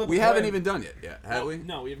were gonna flip. We haven't even done it yet, have we?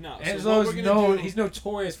 No, we have not. Angelo's he's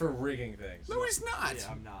notorious for rigging things. No, he's not.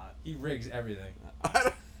 Yeah, I'm not. He rigs everything.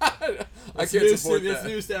 I can't support that. It's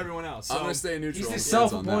news to everyone else. So. I'm gonna stay neutral. He's the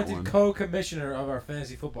self-appointed co-commissioner of our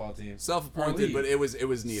fantasy football team. Self-appointed, but it was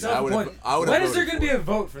needed. I would have. When is there gonna be a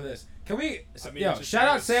vote for this? Can we? Shout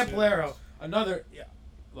out Sam Polero. Another. Yeah.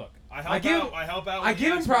 Look, I help out. I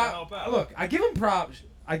give him props. Look, I give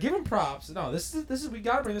him props. No, this is we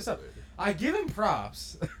gotta bring this up. I give him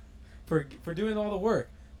props for doing all the work.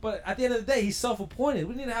 But at the end of the day, he's self-appointed.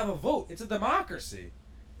 We need to have a vote. It's a democracy.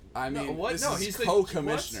 I mean, he's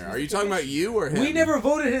co-commissioner. Are you talking about you or him? We never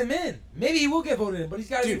voted him in. Maybe he will get voted in, but he's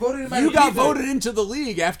got to be voted in by you got voted into the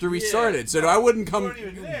league after we started, so I wouldn't come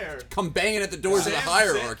banging at the doors of the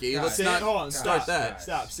hierarchy. Let's not start that.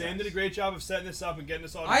 Stop. Sam did a great job of setting this up and getting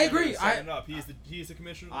us all. I agree. He's the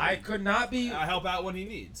commissioner. I could not be. I help out when he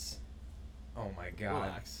needs. Oh my God.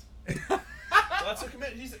 Relax. That's a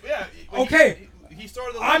commitment. Okay. He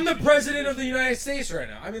started. I'm the president of the United States right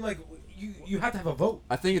now. I mean, like. You have to have a vote.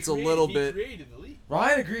 I think it's a little bit. He created the league.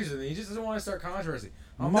 Ryan agrees with me. He just doesn't want to start controversy.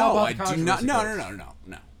 No, I do not.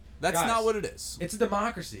 No. That's not what it is. It's a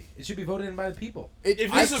democracy. It should be voted in by the people.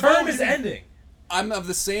 His term is ending. I'm of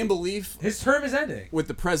the same belief. His term is ending. With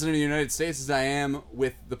the president of the United States as I am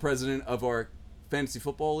with the president of our fantasy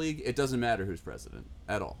football league. It doesn't matter who's president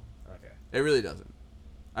at all. Okay. It really doesn't.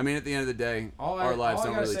 I mean, at the end of the day, our lives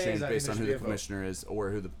don't really change based on who the commissioner is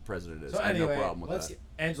or who the president is. So I have no problem with that.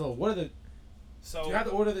 Angelo, what are the So do you have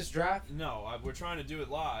to order this draft? No, we're trying to do it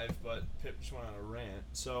live, but Pip just went on a rant.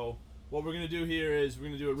 So what we're gonna do here is we're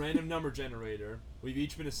gonna do a random number generator. We've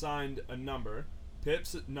each been assigned a number.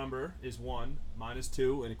 Pip's number is 1, mine is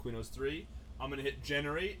 2, and Aquino's 3. I'm gonna hit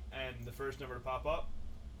generate, and the first number to pop up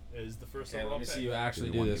is the first overall pick. Let me see you actually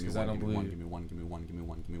do this because I don't believe. Give me one.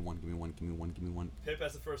 Pip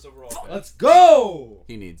has the first overall pick. Let's go!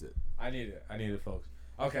 He needs it. I need it, folks.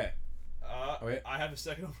 Okay. Wait. I have the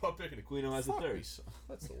second overall pick, and Aquino has the third.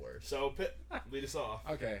 That's the worst. So Pip, lead us off.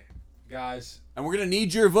 Okay, guys. And we're gonna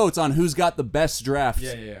need your votes on who's got the best draft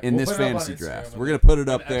in this fantasy draft. We're gonna put it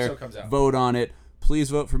up there. Vote on it.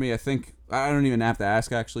 Please vote for me. I think I don't even have to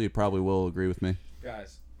ask. Actually, you probably will agree with me.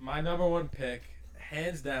 Guys, my number 1 pick,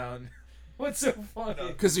 hands down. What's so funny?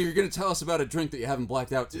 Because you're gonna tell us about a drink that you haven't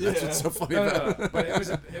blacked out to. That's what's so funny about it. But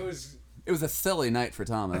it was a silly night for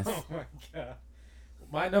Thomas. Oh my god.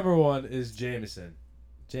 My number 1 is Jameson.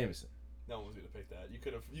 No one was gonna pick that. You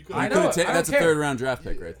could have. That's a third round draft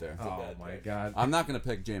pick right there. Oh my god. I'm not gonna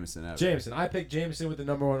pick Jameson ever. Jameson. I picked Jameson with the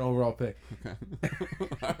number 1 overall pick. Okay.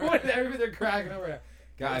 Everything they're cracking over at.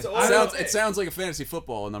 Guys, it sounds like a fantasy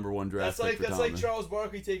football number 1 draft. That's like Charles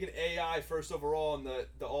Barkley taking AI first overall in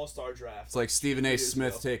the All-Star draft. It's like Stephen A.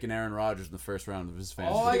 Smith taking Aaron Rodgers in the first round of his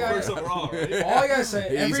fantasy. All I gotta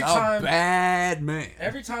say, he's a bad man.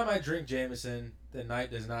 Every time I drink Jameson, the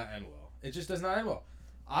night does not end well. It just does not end well.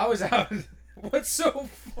 I was out. What's so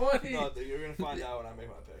funny? No, you're gonna find out when I make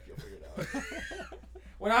my pick. You'll figure it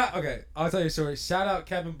out. I'll tell you a story. Shout out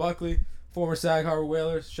Kevin Buckley, former Sag Harbor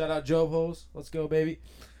Whalers. Shout out Joe Holes. Let's go, baby.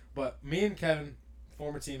 But me and Kevin,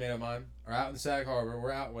 former teammate of mine, are out in Sag Harbor.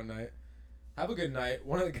 We're out one night. Have a good night.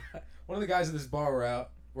 One of the guys at this bar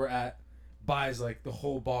we're at buys like the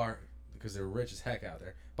whole bar because they're rich as heck out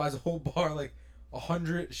there. Buys the whole bar like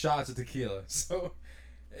 100 shots of tequila. So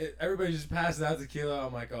everybody's just passing out tequila.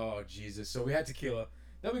 I'm like, oh Jesus. So we had tequila.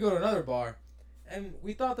 Then we go to another bar, and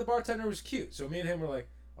we thought the bartender was cute. So me and him were like,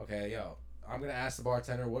 okay, yo, I'm gonna ask the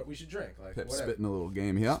bartender what we should drink. Like, Pip whatever. spitting a little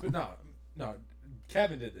game, yeah. No.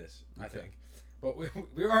 Kevin did this, I think. But we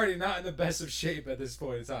were already not in the best of shape at this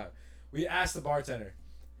point in time. We asked the bartender,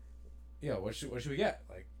 yo, what should we get?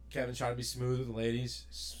 Like, Kevin's trying to be smooth with the ladies.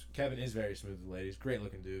 Kevin is very smooth with the ladies. Great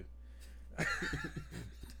looking dude.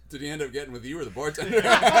 Did he end up getting with you or the bartender?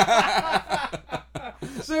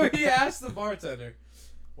 So he asked the bartender,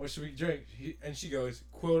 what should we drink? And she goes,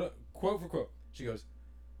 quote for quote, she goes,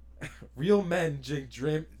 real men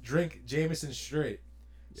drink Jameson straight.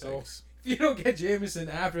 Yikes. So if you don't get Jameson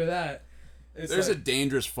after that, there's a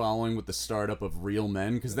dangerous following with the startup of real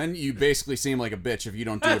men, because then you basically seem like a bitch if you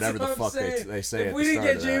don't do whatever the fuck they say. If we didn't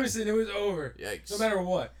get Jameson, it was over. Yikes. No matter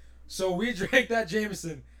what. So we drank that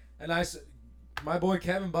Jameson, and my boy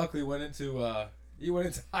Kevin Buckley went into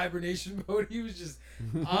hibernation mode. He was just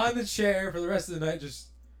on the chair for the rest of the night, just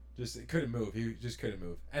couldn't move. He just couldn't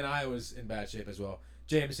move, and I was in bad shape as well.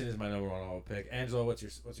 Jameson is my number 1 overall pick. Angelo, what's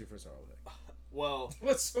your first overall pick? Well,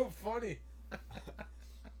 what's so funny?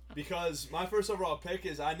 Because my first overall pick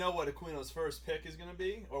is, I know what Aquino's first pick is going to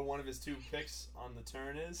be, or one of his 2 picks on the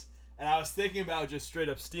turn is, and I was thinking about just straight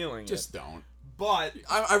up stealing Just don't. But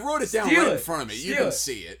I wrote it down right in front of me. You can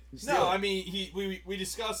see it. No, I mean, we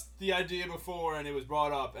discussed the idea before, and it was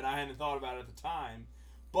brought up, and I hadn't thought about it at the time,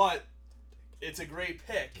 but it's a great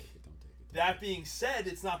pick. That being said,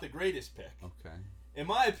 it's not the greatest pick. Okay. In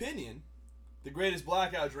my opinion, the greatest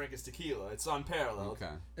blackout drink is tequila. It's unparalleled.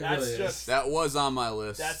 Okay. That's really that was on my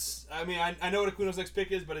list. I mean, I know what Aquino's next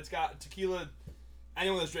pick is, but it's got tequila.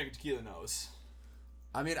 Anyone that's drinking tequila knows.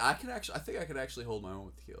 I mean, I think I could actually hold my own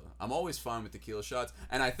with tequila. I'm always fine with tequila shots,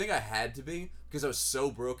 and I think I had to be because I was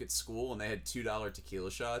so broke at school, and they had $2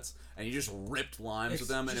 tequila shots, and you just ripped limes with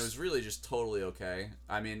them, and it was really just totally okay.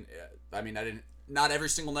 I mean, I didn't. Not every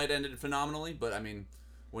single night ended phenomenally, but I mean,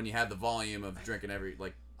 when you had the volume of drinking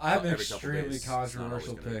I have an extremely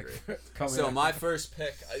controversial pick. So my first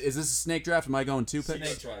pick, is this a snake draft? Am I going 2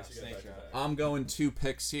 picks? Snake draft. I'm going 2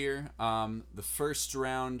 picks here. The first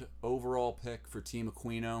round overall pick for Team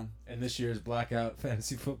Aquino. And this year's Blackout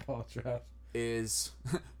fantasy football draft. Is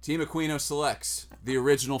Team Aquino selects the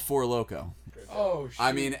original Four Loko. Oh, shit.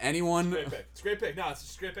 I mean, anyone... It's a great pick. No, it's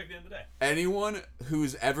just a great pick at the end of the day. Anyone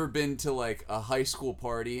who's ever been to, like, a high school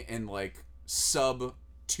party in, like, sub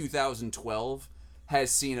 2012... has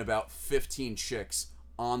seen about 15 chicks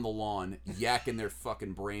on the lawn yakking their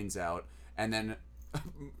fucking brains out, and then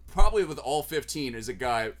probably with all 15 is a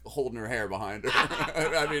guy holding her hair behind her.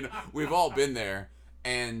 I mean, we've all been there,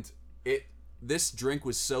 and this drink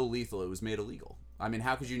was so lethal it was made illegal. I mean,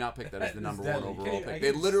 how could you not pick that as the number 1 overall pick?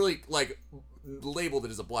 They literally like labeled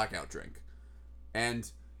it as a blackout drink, and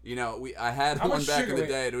You know, I had one back in the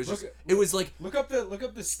day. And it was like look up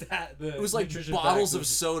the stat. It was like bottles of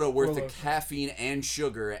soda worth of caffeine and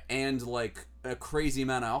sugar and like a crazy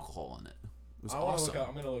amount of alcohol in it. It was awesome.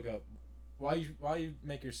 I'm gonna look up. While you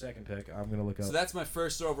make your second pick, I'm gonna look up. So that's my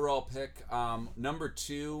first overall pick. Number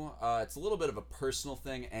 2, it's a little bit of a personal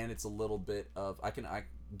thing, and it's a little bit of I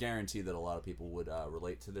guarantee that a lot of people would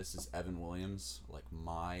relate to this. Is Evan Williams? Like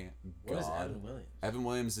my God. What is Evan Williams? Evan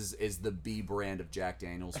Williams is the B brand of Jack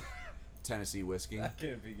Daniels, Tennessee whiskey. That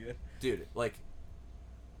can't be good, dude. Like,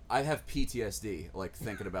 I have PTSD like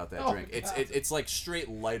thinking about that drink. It's like straight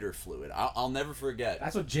lighter fluid. I'll never forget.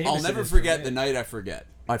 That's what Jameson. I'll never forget the night I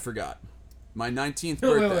forgot. My 19th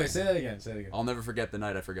birthday. Wait, say that again. I'll never forget the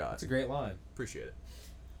night I forgot. That's a great line. Appreciate it.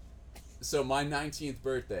 So my 19th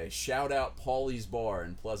birthday, shout out Paulie's Bar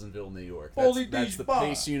in Pleasantville, New York. That's the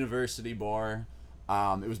Pace University bar.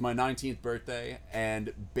 It was my 19th birthday,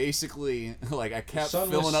 and basically, like, I kept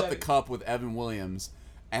filling up the cup with Evan Williams,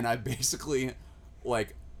 and I basically,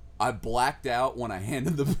 like, I blacked out when I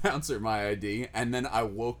handed the bouncer my ID, and then I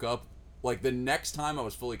woke up, like, the next time I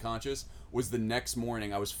was fully conscious was the next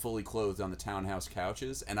morning I was fully clothed on the townhouse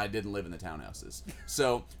couches, and I didn't live in the townhouses.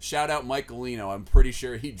 So, shout out Mike Galino. I'm pretty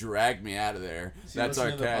sure he dragged me out of there. That's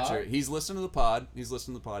our catcher. He's listening to the pod. He's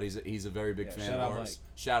a very big fan of ours.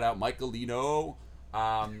 Shout out Mike Galino.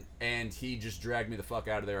 And he just dragged me the fuck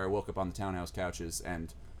out of there. I woke up on the townhouse couches,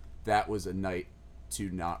 and that was a night to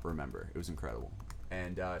not remember. It was incredible.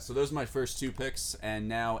 And so those are my first 2 picks, and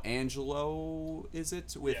now Angelo, is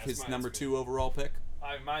it, with his number 2 overall pick?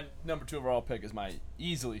 My number 2 overall pick is my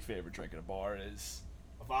easily favorite drink at a bar. It is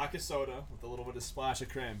a vodka soda with a little bit of splash of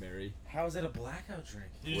cranberry. How is that a blackout drink?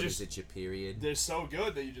 What is it, your period? They're so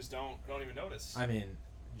good that you just don't even notice. I mean,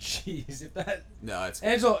 jeez, if that. No, it's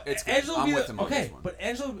Angelo. It's good. Angelo I'm with him on this one. But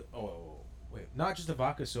Angelo. Oh, wait, not just a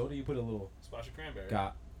vodka soda. You put a little splash of cranberry.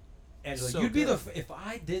 Angelo, so you'd be good. if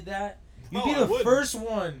I did that, you'd be the first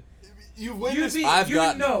one. You win this. I've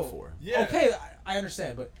gotten it before. Yeah. Okay, I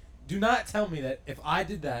understand, but do not tell me that if I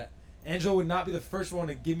did that, Angelo would not be the first one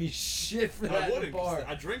to give me shit for that at the bar.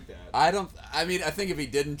 I drink that. I mean, I think if he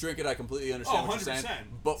didn't drink it, I completely understand what you're saying.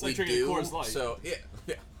 But it's like we do. A Coors Light. So yeah.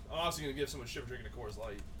 I'm also gonna give someone shit for drinking a Coors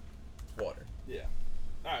Light. Water. Yeah.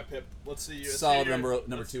 All right, Pip. Let's see you. Solid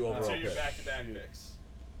number 2 overall. Let's hear your back-to-back picks.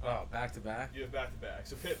 Oh, back-to-back? You have back-to-back.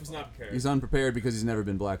 So Pip was not prepared. He's unprepared because he's never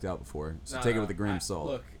been blacked out before. So take it with a grain of salt.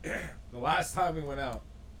 Look, the last time we went out,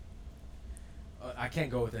 I can't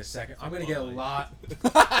go with this second. I'm gonna get a lot.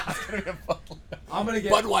 I'm gonna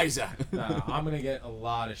get Budweiser. I'm gonna get a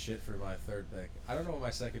lot of shit for my 3rd pick. I don't know what my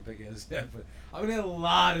 2nd pick is yet, but I'm gonna get a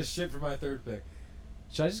lot of shit for my 3rd pick.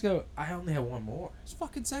 Should I just go? I only have one more. Just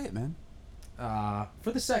fucking say it, man.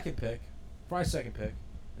 For the 2nd pick, for my 2nd pick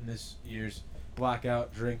in this year's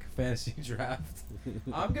Blackout Drink Fantasy Draft,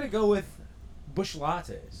 I'm gonna go with Busch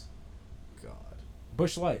Lattes. God.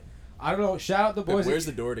 Busch Light. I don't know. Shout out the boys. Where's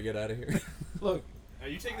the door to get out of here? Look. Are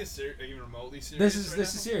you taking this even remotely serious?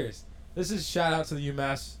 This is serious. This is shout out to the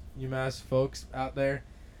UMass folks out there.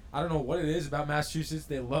 I don't know what it is about Massachusetts.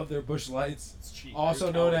 They love their Busch Lights. It's cheap.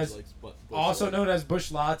 Also known as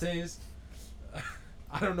Busch Lattes.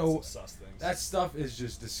 I don't know. Sus things. That stuff is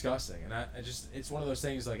just disgusting, and it's one of those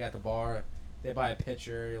things like at the bar, they buy a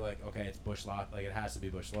pitcher. You're like, okay, it's Busch Light. Like it has to be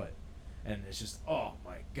Busch Light, and it's just oh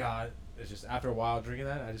my god. It's just after a while drinking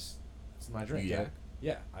that, it's my drink. You yak?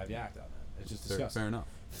 Yeah, I've yacked on that. It's just disgusting. Fair enough.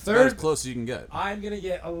 Third, as close as you can get. I'm gonna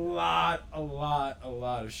get a lot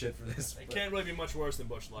of shit for this. It can't really be much worse than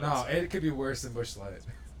Busch Light. No, it could be worse than Busch Light.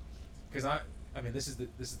 Because I mean, this is the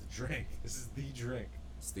drink. This is the drink.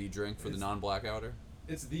 It's the drink for the non-blackouter.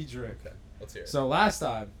 It's the drink. Okay, let's hear it. So last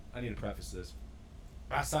time, I need to preface this.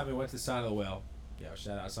 Last time we went to Sign of the Whale. Yeah,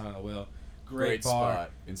 shout out Sign of the Whale. Great bar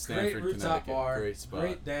spot in Stamford, great rooftop Connecticut. Bar. Great spot.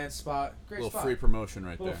 Great dance spot. Great little spot. free promotion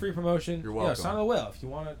right there. Little free promotion. You're welcome. Yeah, Sign of the Whale. If you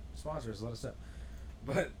want to sponsor us, let us know.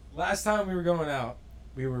 But last time we were going out,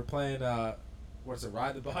 we were playing what's it?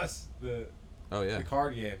 Ride the Bus, the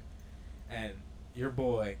card game, and your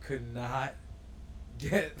boy could not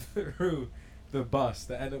get through the bus.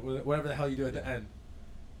 The end of whatever the hell you do at the end.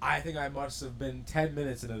 I think I must have been 10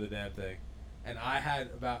 minutes into the damn thing, and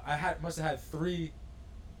must have had 3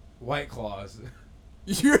 White Claws.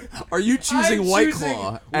 Are you choosing White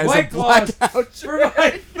Claw as White a blackout for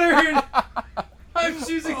my 3rd? I'm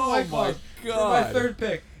choosing White Claw for my 3rd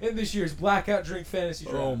pick in this year's Blackout Drink Fantasy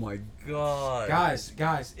Draft. Oh my god,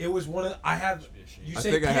 guys! It was one of I have. You I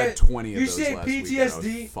say think I had 20 of those say last PTSD. Weekend.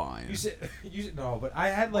 I was fine. You said no, but I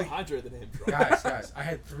had like Andre the name drop. guys, I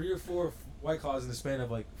had 3 or 4 White Claws in the span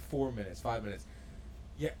of like 4 minutes, 5 minutes.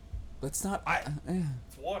 Yeah, let's not.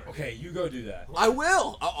 water. Okay, you go do that. I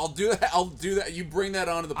will. I'll do that. I'll do that. You bring that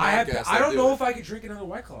onto the podcast. I don't know if I could drink another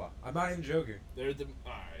White Claw. I'm not even joking. All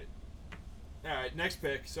right, next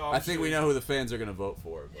pick. So I think we know who the fans are going to vote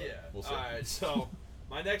for. But yeah. We'll see. All right, so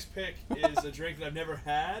my next pick is a drink that I've never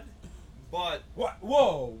had, but What?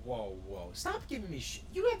 Whoa. Stop giving me shit.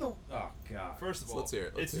 You have the. Oh God. First of all, Let's hear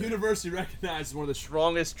it. It's universally recognized as one of the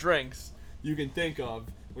strongest drinks you can think of.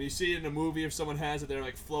 When you see it in a movie, if someone has it, they're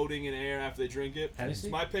like floating in air after they drink it. Hennessy?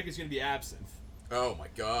 My pick is going to be absinthe. Oh my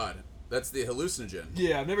God, that's the hallucinogen.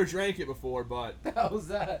 Yeah, I've never drank it before, but How's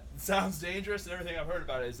that? it sounds dangerous, and everything I've heard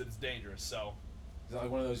about it is that it's dangerous. So Is it like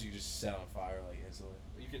one of those you just set on fire like instantly?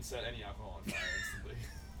 you can set any alcohol on fire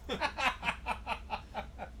instantly.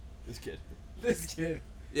 This kid.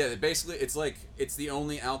 Yeah, basically, it's the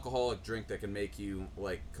only alcoholic drink that can make you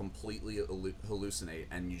like completely hallucinate,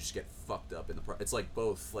 and you just get fucked up in the. It's like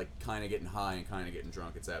both, like kind of getting high and kind of getting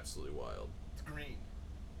drunk. It's absolutely wild. It's green.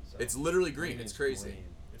 So It's literally green. It's crazy. Green.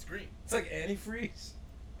 it's green. It's like antifreeze.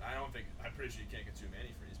 I'm pretty sure you can't consume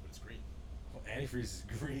antifreeze, but it's green. Well, antifreeze is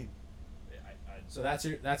green. Yeah, So that's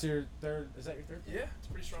your third. Is that your third? yeah, it's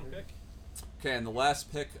a pretty strong pick. Okay, and the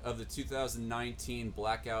last pick of the 2019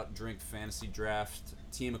 Blackout Drink Fantasy Draft,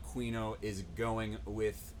 Team Aquino is going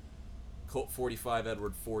with Colt 45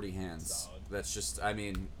 Edward 40 Hands. Solid. That's just, I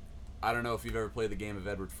mean, I don't know if you've ever played the game of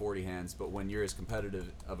Edward 40 Hands, but when you're as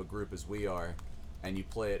competitive of a group as we are, and you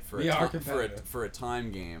play it for a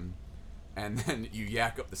time game, and then you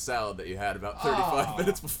yak up the salad that you had about 35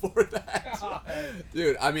 minutes before that. God.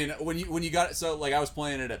 Dude, I mean, when you got it, so like I was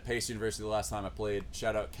playing it at Pace University the last time I played.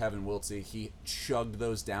 Shout out Kevin Wiltsey. He chugged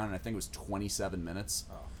those down, and I think it was 27 minutes.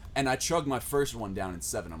 Oh. And I chugged my first one down in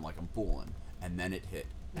 7. I'm like, I'm pulling, and then it hit,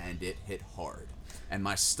 and it hit hard, and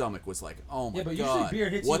my stomach was like, oh my but God, usually beer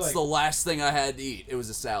hits what's you like... the last thing I had to eat? It was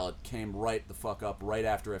a salad. Came right the fuck up right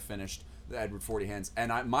after I finished the Edward 40 Hands,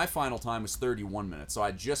 and my final time was 31 minutes, so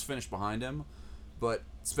I just finished behind him. But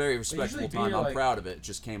it's a very respectable time. I'm proud of it. It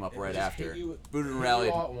just came up right after. Booted and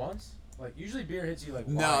rallied. All at once? Like usually beer hits you like.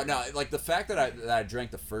 No. Like the fact that I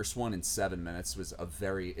drank the first one in 7 minutes was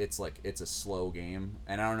it's a slow game.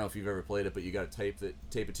 And I don't know if you've ever played it, but you got to tape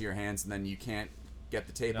it to your hands, and then you can't get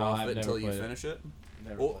the tape off it until you finish it.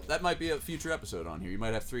 Well, that might be a future episode on here. You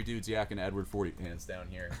might have 3 dudes yakking Edward 40 Hands down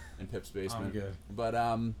here in Pip's basement. I'm good. But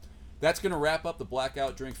that's going to wrap up the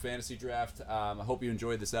Blackout Drink Fantasy Draft. I hope you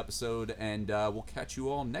enjoyed this episode, and we'll catch you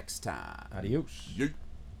all next time. Adios. Yeet.